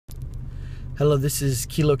Hello, this is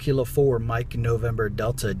Kilo 4, Mike November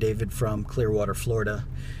Delta, David from Clearwater, Florida.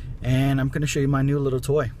 And I'm going to show you my new little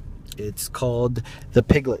toy. It's called the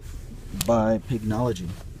Piglet by Pignology.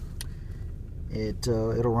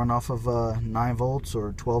 It'll run off of 9 volts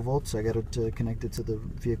or 12 volts. I got it connected to the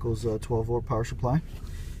vehicle's 12 volt power supply.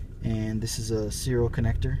 And this is a serial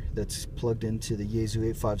connector that's plugged into the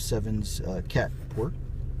Yaesu 857's CAT port.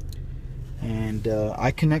 And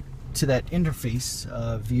I connect to that interface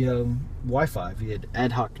via Wi-Fi, via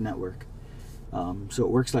ad hoc network. So it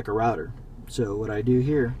works like a router. So what I do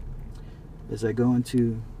here is I go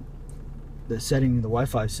into the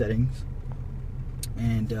Wi-Fi settings,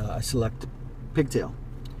 and I select Pigtail.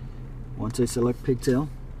 Once I select Pigtail,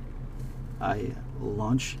 I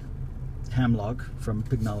launch Hamlog from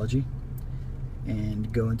Pignology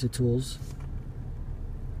and go into Tools,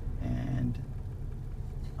 and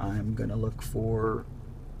I'm gonna look for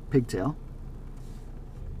Pigtail,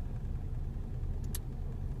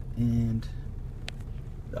 and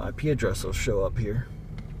the IP address will show up here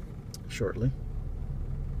shortly.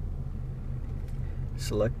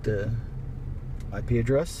 Select the IP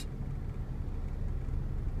address,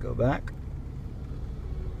 go back,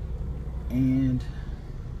 and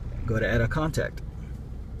go to add a contact.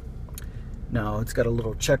 Now it's got a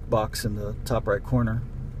little checkbox in the top right corner,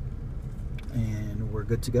 and we're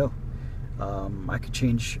good to go. I could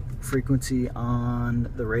change frequency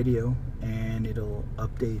on the radio and it'll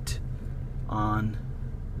update on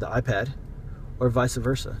the iPad, or vice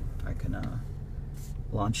versa. I can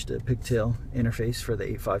launch the Pigtail interface for the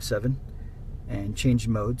 857 and change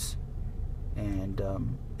modes, and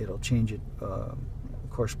it'll change it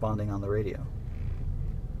corresponding on the radio.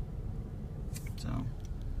 So I'll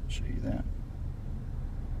show you that.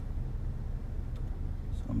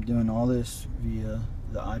 So I'm doing all this via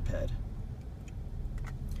the iPad.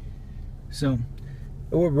 So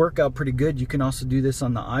it would work out pretty good. You can also do this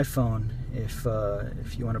on the iPhone if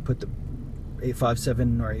you want to put the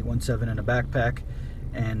 857 or 817 in a backpack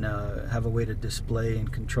and have a way to display and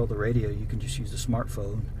control the radio. You can just use a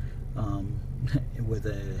smartphone with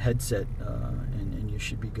a headset, and you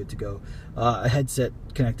should be good to go. A headset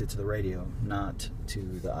connected to the radio, not to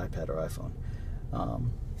the iPad or iPhone.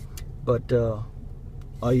 But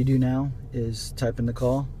all you do now is type in the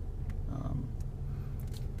call.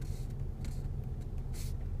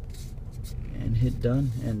 And hit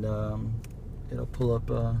done, and it'll pull up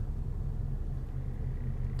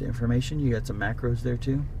the information. You got some macros there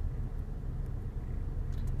too.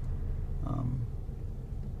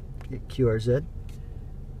 Get QRZ,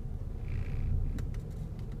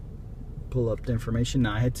 pull up the information.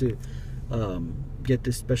 Now I had to get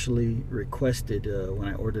this specially requested when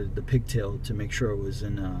I ordered the Pigtail to make sure it was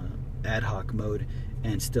in ad hoc mode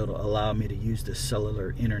and still to allow me to use the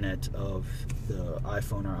cellular internet of the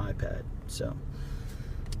iPhone or iPad. So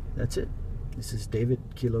that's it. This is David,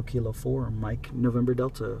 Kilo 4, Mike November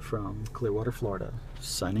Delta from Clearwater, Florida,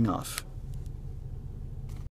 signing off.